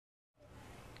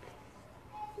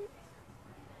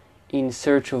In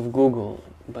Search of Google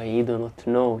by Ido Not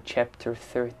Know, Chapter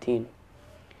 13,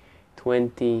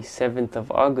 27th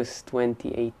of August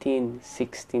 2018,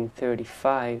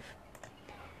 1635.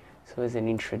 So as an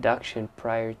introduction,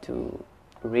 prior to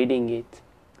reading it,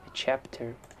 a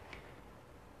chapter,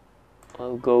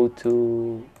 I'll go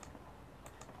to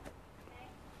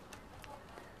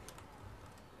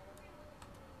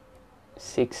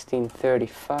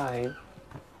 (1635).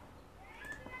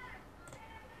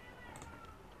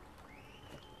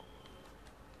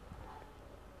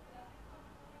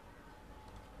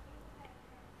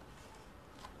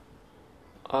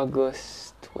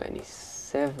 August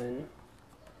 27,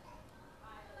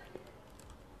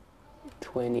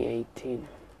 2018.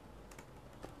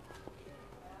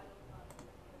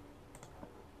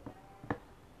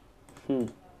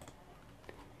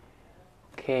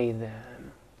 Okay, the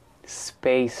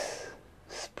space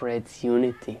spreads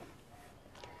unity.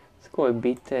 Let's go a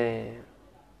bit 2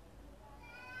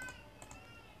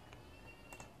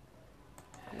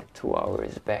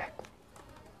 hours back.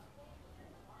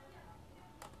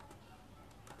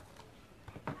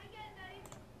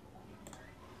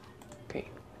 Okay.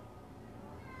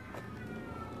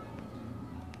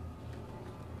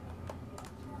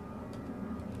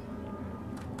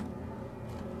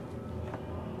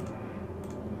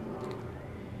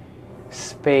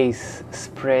 Space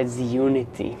spreads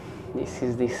unity. This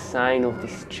is the sign of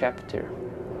this chapter.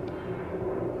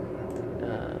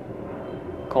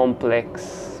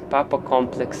 Papa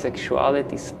complex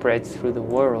sexuality spreads through the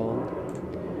world.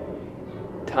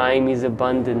 Time is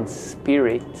abundant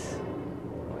spirit,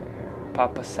 where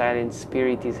Papa silent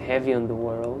spirit is heavy on the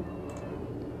world.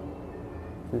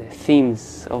 The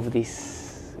themes of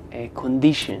this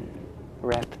condition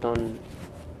wrapped on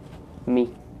me.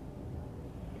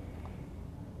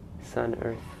 Sun,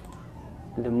 Earth.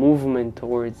 The movement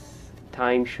towards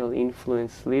time shall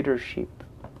influence leadership.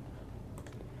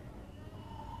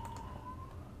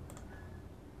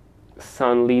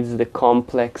 Sun leads the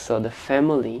complex of the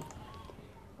family,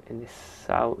 and the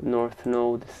south, north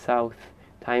node, the south.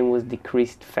 Time was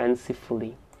decreased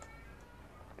fancifully.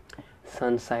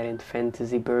 Sun silent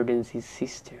fantasy burdens his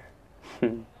sister.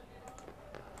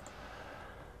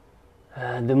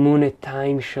 The moon at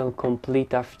time shall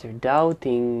complete after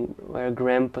doubting, where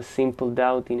Grandpa simple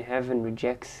doubt in heaven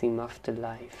rejects him after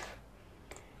life.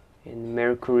 And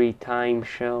Mercury time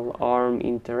shall arm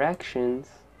interactions.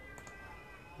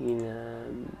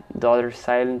 Daughter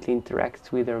silently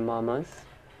interacts with her mamas.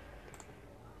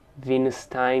 Venus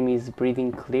time is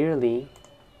breathing clearly.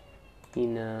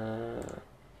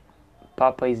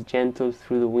 Papa is gentle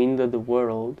through the wind of the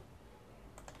world.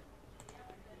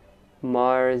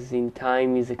 Mars in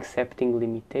time is accepting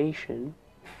limitation.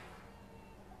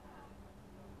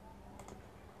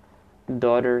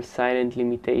 Daughter silent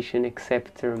limitation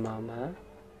accepts her mama.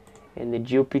 And the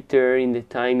Jupiter in the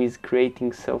time is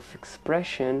creating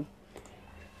self-expression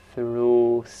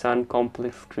through Sun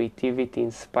complex creativity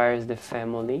inspires the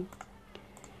family.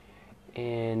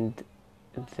 And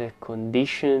the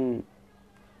condition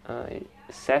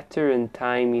Saturn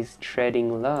time is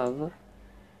treading love.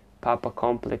 Papa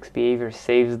complex behavior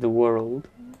saves the world.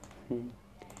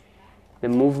 The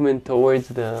movement towards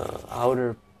the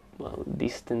outer,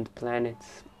 distant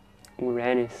planets,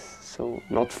 Uranus, so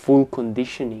not full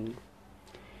conditioning.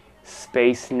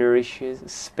 Space nourishes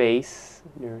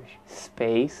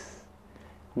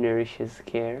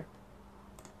care.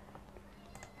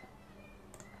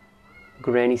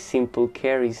 Granny simple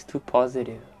care is too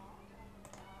positive.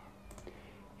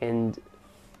 And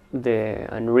the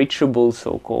unreachable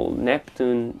so-called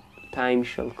Neptune time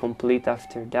shall complete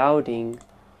after doubting.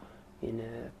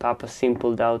 Papa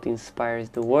simple doubt inspires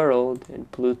the world,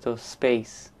 and Pluto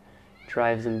space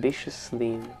drives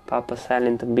ambitiously, and Papa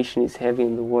silent ambition is heavy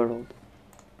in the world.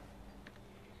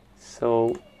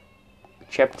 So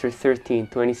chapter 13,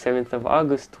 27th of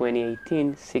August 2018,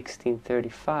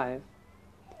 1635.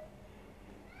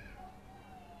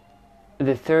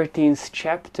 The 13th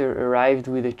chapter arrived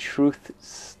with a truth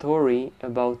story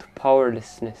about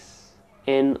powerlessness,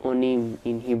 En Onim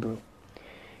in Hebrew.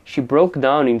 She broke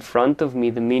down in front of me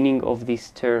the meaning of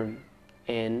this term,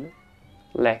 En,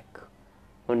 lack,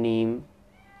 Onim,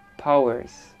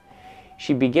 powers.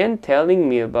 She began telling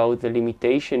me about the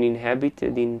limitation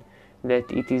inhabited in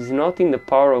that it is not in the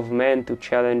power of man to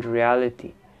challenge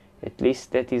reality. At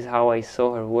least that is how I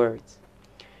saw her words.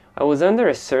 I was under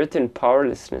a certain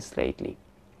powerlessness lately,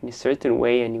 in a certain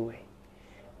way anyway.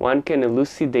 One can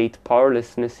elucidate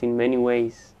powerlessness in many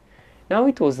ways. Now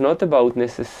it was not about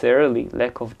necessarily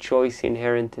lack of choice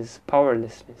inherent as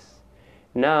powerlessness.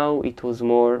 Now it was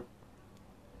more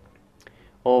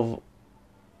of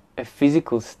a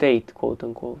physical state, quote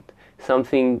unquote,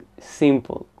 something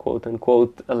simple, quote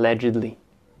unquote, allegedly,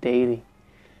 daily.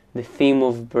 The theme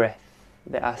of breath,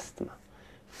 the asthma,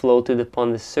 floated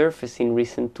upon the surface in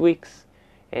recent weeks,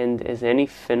 and as any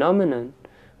phenomenon,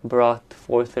 brought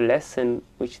forth a lesson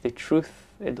which the truth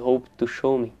had hoped to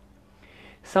show me.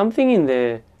 Something in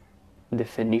the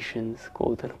definitions,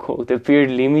 quote unquote,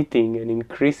 appeared limiting and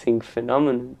increasing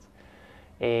phenomena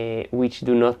which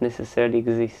do not necessarily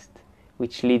exist,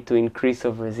 which lead to increase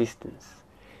of resistance.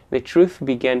 The truth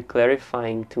began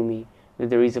clarifying to me that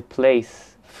there is a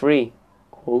place free,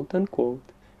 quote unquote,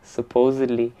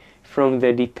 supposedly from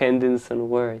the dependence on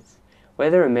words,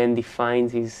 whether a man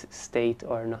defines his state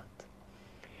or not.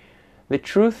 The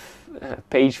truth,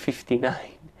 page 59,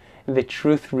 the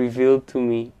truth revealed to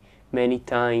me many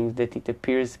times that it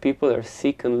appears people are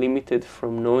sick and limited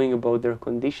from knowing about their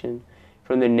condition,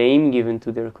 from the name given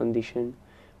to their condition,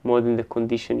 more than the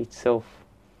condition itself.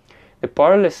 The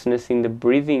powerlessness in the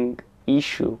breathing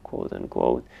issue, quote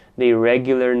unquote, the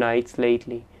irregular nights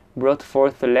lately, brought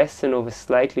forth a lesson of a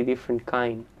slightly different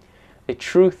kind. The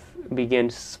truth began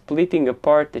splitting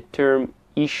apart the term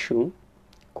issue,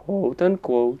 quote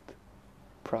unquote,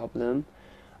 problem.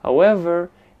 However,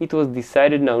 it was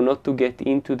decided now not to get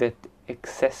into that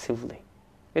excessively.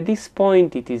 At this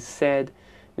point, it is said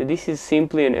that this is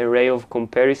simply an array of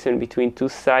comparison between two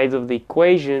sides of the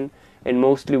equation, and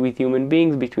mostly with human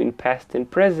beings between past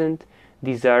and present,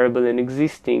 desirable and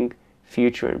existing,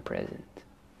 future and present.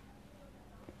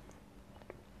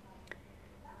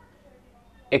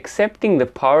 Accepting the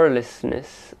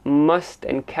powerlessness must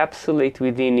encapsulate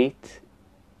within it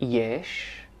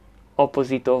yesh,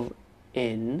 opposite of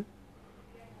en,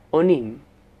 onim,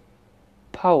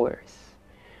 powers.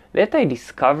 That I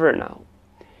discover now.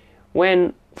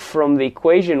 When from the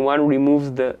equation one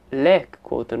removes the lek,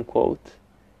 quote unquote,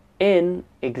 en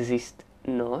exists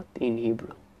not in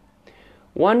Hebrew.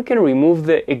 One can remove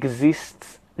the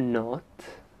exists not,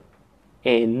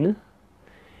 en,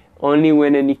 only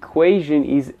when an equation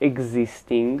is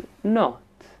existing not.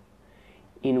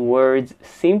 In words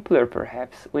simpler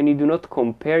perhaps, when you do not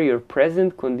compare your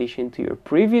present condition to your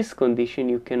previous condition,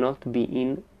 you cannot be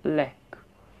in lack.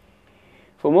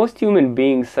 For most human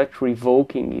beings, such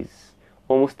revoking is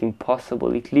almost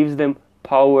impossible. It leaves them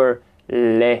powerless,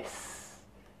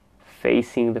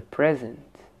 facing the present.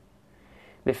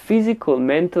 The physical,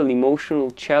 mental,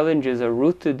 emotional challenges are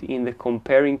rooted in the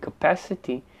comparing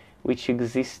capacity which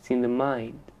exists in the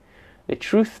mind. The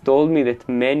truth told me that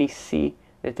many see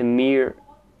that a mere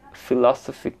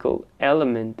philosophical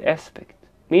aspect,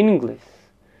 meaningless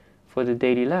for the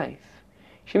daily life.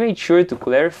 She made sure to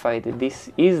clarify that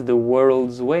this is the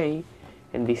world's way,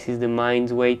 and this is the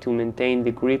mind's way to maintain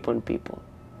the grip on people.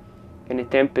 An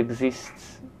attempt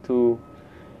exists to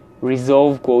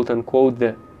resolve, quote unquote,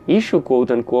 the issue, quote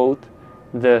unquote,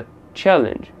 the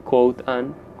challenge, quote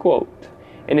unquote.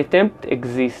 An attempt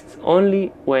exists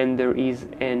only when there is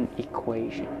an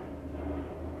equation.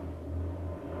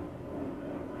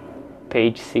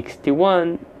 Page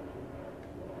 61,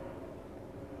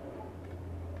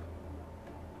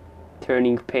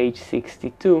 turning page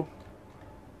 62,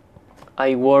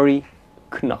 I worry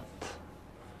knot,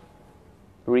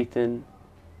 written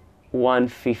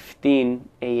 1:15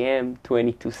 a.m.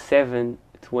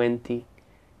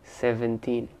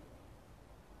 22/7/2017,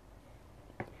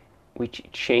 which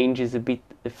changes a bit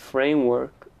the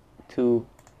framework to,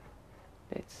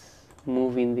 let's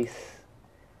move in this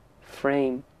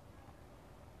frame.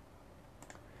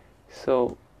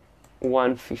 So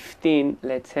 1:15,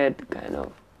 let's head kind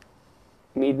of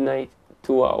midnight,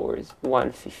 2 hours,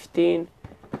 1:15.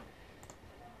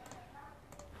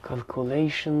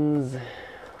 Calculations,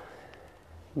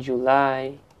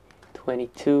 July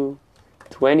 22,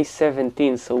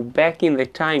 2017. So back in the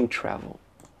time travel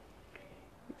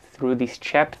through this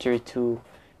chapter to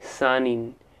sun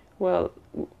in, well,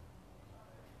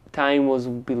 time was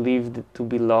believed to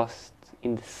be lost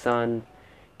in the sun.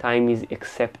 Time is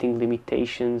accepting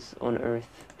limitations on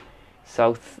earth.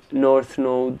 South-north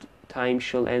node, time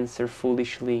shall answer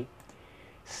foolishly.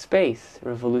 Space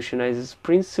revolutionizes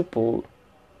principle,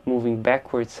 moving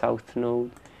backward south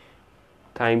node.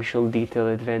 Time shall detail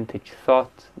advantage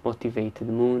thought, motivated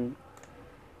moon.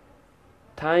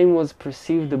 Time was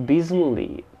perceived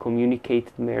abysmally,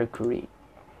 communicated Mercury.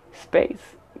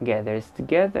 Space gathers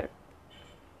together,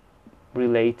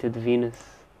 related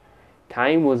Venus.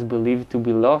 Time was believed to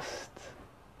be lost,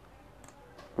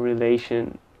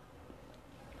 relation,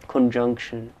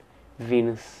 conjunction,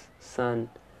 Venus, Sun,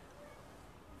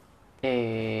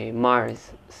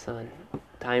 Mars, Sun.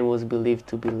 Time was believed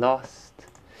to be lost.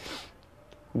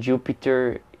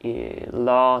 Jupiter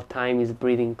Law, time is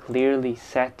breathing clearly.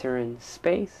 Saturn,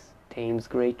 space, tames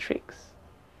great tricks.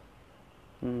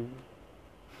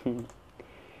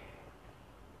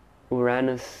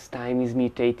 Uranus, time is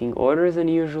mutating orders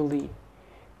unusually.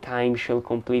 Time shall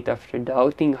complete after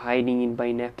doubting, hiding in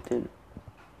by Neptune.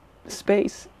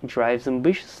 Space drives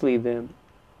ambitiously the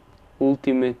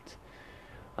ultimate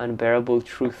unbearable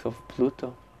truth of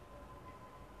Pluto.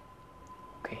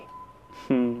 Okay.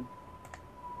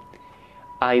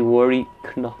 I worry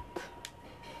not.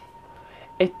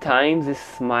 At times a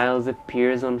smile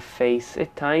appears on face,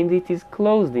 at times it is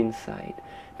closed inside,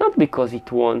 not because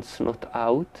it wants not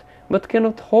out, but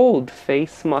cannot hold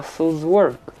face muscles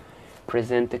work,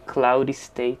 present a cloudy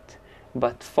state,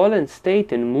 but fallen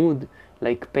state and mood,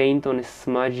 like paint on a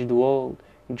smudged wall,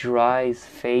 dries,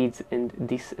 fades and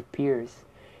disappears,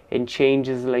 and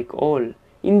changes like all.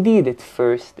 Indeed, at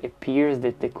first appears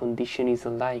that the condition is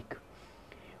alike.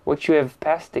 What you have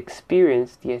past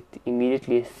experienced, yet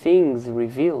immediately a thing's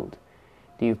revealed.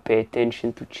 Do you pay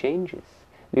attention to changes?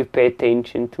 Do you pay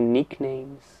attention to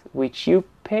nicknames, which you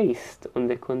paste on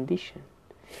the condition?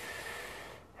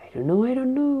 I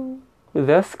don't know.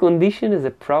 Thus condition as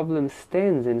a problem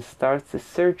stands and starts a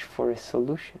search for a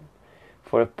solution.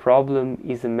 For a problem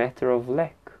is a matter of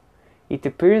lack. It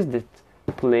appears that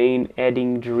plain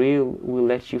adding drill will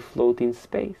let you float in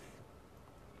space.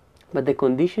 But the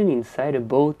condition inside a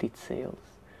boat it sails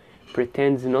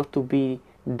pretends not to be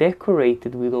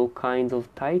decorated with all kinds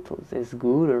of titles, as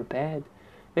good or bad.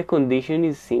 The condition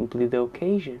is simply the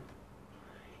occasion.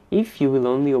 If you will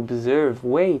only observe,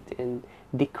 wait, and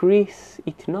decrease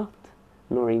it not,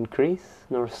 nor increase,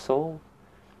 nor solve,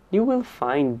 you will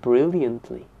find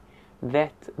brilliantly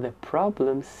that the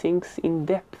problem sinks in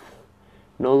depth,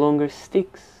 no longer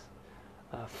sticks,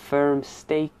 a firm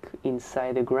stake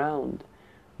inside the ground,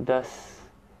 thus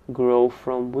grow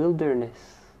from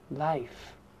wilderness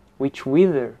life, which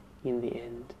wither in the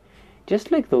end,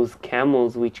 just like those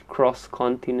camels which cross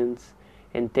continents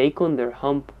and take on their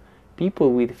hump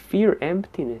people with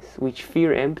which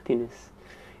fear emptiness,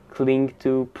 cling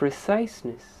to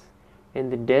preciseness,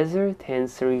 and the desert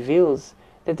hence reveals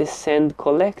that the sand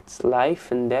collects life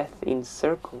and death in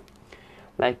circle,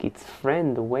 like its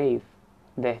friend the wave,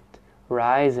 that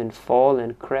rise and fall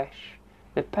and crash,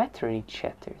 the pattern it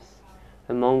shatters,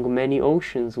 among many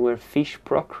oceans where fish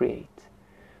procreate.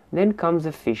 Then comes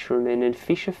a fisherman and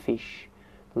fish a fish,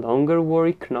 longer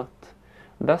worry not,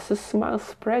 thus a smile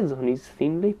spreads on his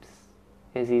thin lips,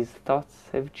 as his thoughts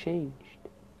have changed.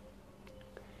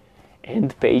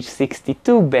 And page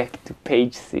 62, back to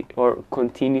page, or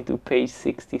continue to page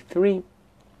 63,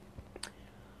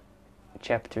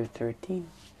 chapter 13.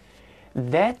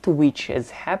 That which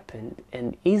has happened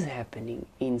and is happening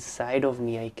inside of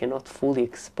me I cannot fully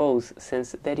expose,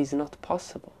 since that is not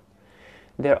possible.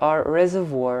 There are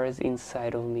reservoirs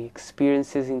inside of me,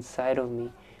 experiences inside of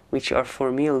me, which are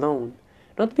for me alone,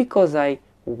 not because I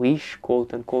wish,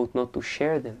 quote unquote, not to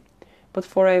share them, but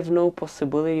for I have no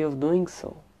possibility of doing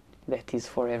so. That is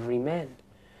for every man.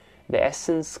 The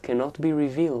essence cannot be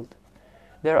revealed.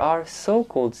 There are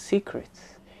so-called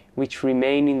secrets which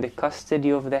remain in the custody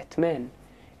of that man,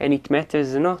 and it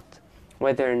matters not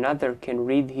whether another can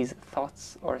read his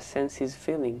thoughts or sense his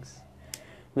feelings.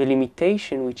 The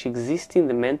limitation which exists in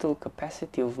the mental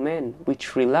capacity of man,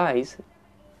 which relies,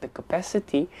 the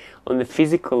capacity, on the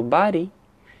physical body,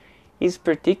 is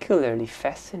particularly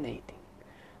fascinating.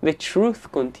 The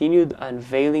truth continued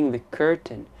unveiling the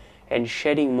curtain and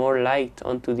shedding more light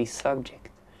onto this subject.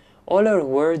 All our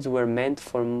words were meant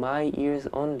for my ears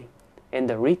only,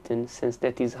 and are written since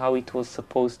that is how it was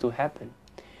supposed to happen.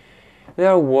 They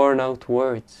are worn-out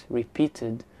words,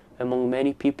 repeated among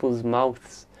many people's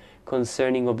mouths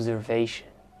concerning observation,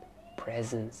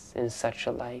 presence, and such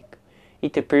alike.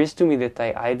 It appears to me that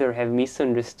I either have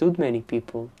misunderstood many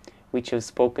people which have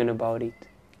spoken about it,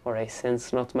 or I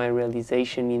sense not my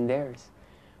realization in theirs,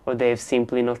 or they have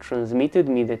simply not transmitted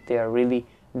me that they are really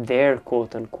their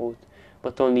quote-unquote,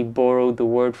 but only borrowed the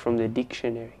word from the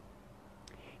dictionary.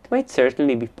 It might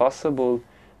certainly be possible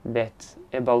that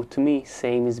about me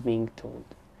same is being told.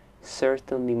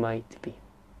 Certainly might be.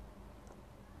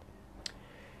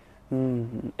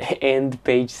 And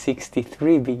page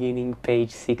 63, beginning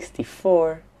page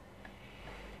 64.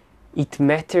 It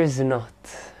matters not,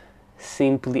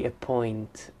 simply a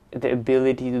point, the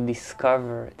ability to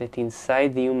discover that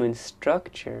inside the human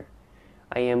structure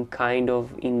I am kind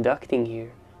of inducting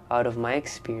here, out of my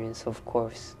experience of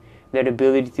course, that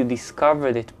ability to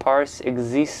discover that parts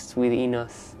exist within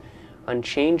us,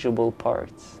 unchangeable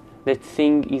parts, that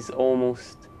thing is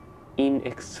almost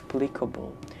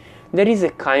inexplicable. There is a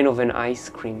kind of an ice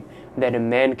cream, that a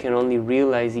man can only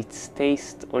realize its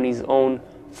taste on his own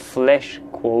flesh,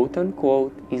 quote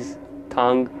unquote, his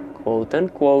tongue, quote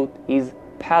unquote, his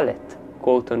palate,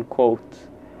 quote unquote,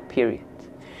 period.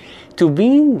 To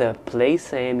be in the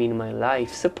place I am in my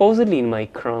life, supposedly in my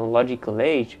chronological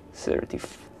age,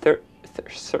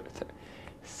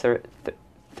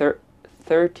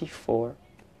 34,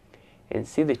 and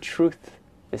see the truth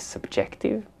is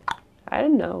subjective, I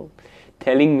don't know,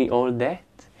 telling me all that,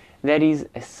 that is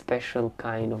a special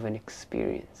kind of an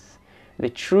experience. The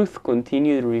truth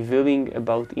continued revealing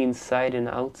about inside and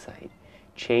outside,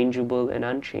 changeable and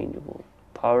unchangeable,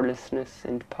 powerlessness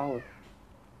and power.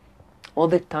 All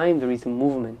the time there is a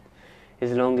movement.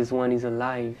 As long as one is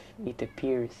alive, it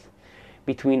appears.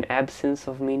 Between absence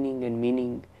of meaning and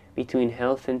meaning, between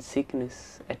health and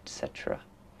sickness, etc.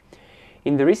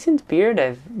 In the recent period,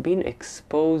 I've been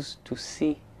exposed to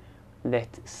see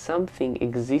that something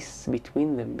exists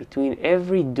between them, between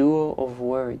every duo of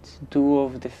words, duo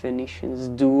of definitions,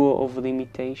 duo of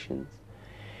limitations.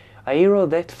 I hear all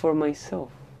that for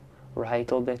myself,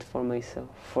 write all that for myself,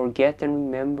 forget and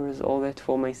remembers all that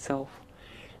for myself.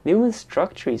 The human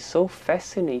structure is so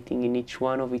fascinating in each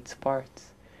one of its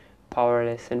parts,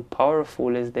 powerless and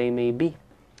powerful as they may be.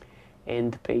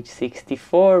 End page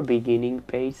 64, beginning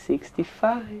page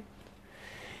 65.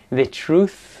 The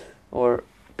truth, or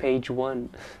page 1,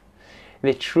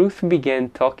 the truth began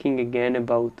talking again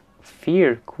about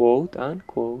fear, quote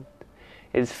unquote.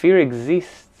 As fear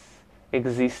exists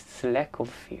lack of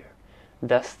fear.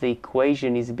 Thus the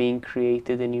equation is being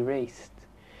created and erased.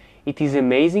 It is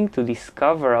amazing to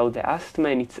discover how the asthma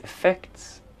and its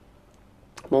effects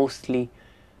mostly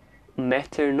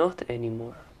matter not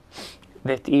anymore.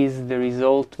 That is, the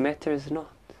result matters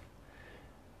not.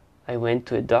 I went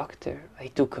to a doctor, I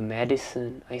took a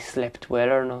medicine, I slept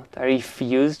well or not, I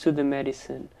refused to the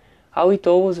medicine. How it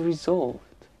all was resolved.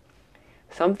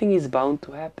 Something is bound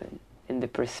to happen, and the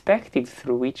perspective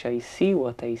through which I see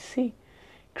what I see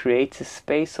creates a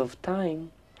space of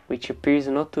time which appears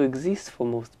not to exist for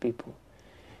most people.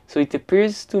 So it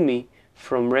appears to me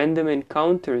from random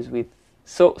encounters with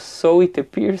it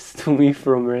appears to me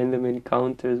from random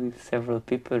encounters with several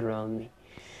people around me.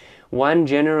 One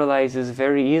generalizes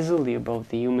very easily about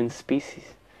the human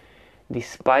species,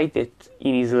 despite that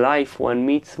in his life one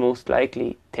meets most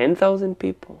likely 10,000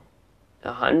 people,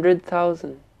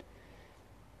 100,000.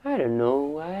 I don't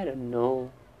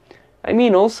know. I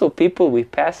mean also people we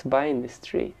pass by in the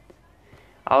street.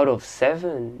 Out of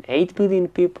 7-8 billion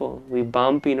people, we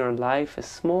bump in our life a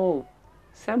small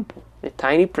sample, a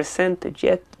tiny percentage,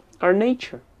 yet our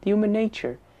nature, the human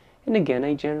nature, and again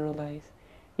I generalize,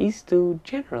 is to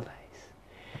generalize.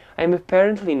 I am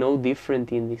apparently no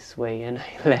different in this way, and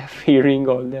I laugh hearing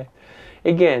all that.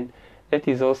 Again, that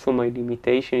is also my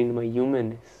limitation in my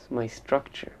humanness, my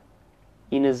structure.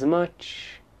 Inasmuch,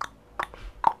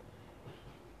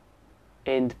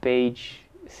 end page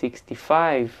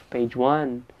 65, page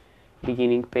 1,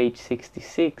 beginning page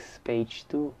 66, page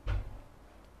 2.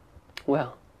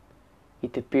 Well,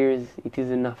 it appears it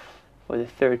is enough for the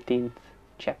 13th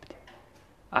chapter.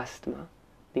 Asthma,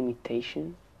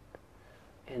 limitation,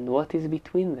 and what is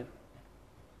between them.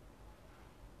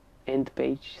 End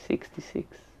page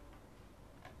 66.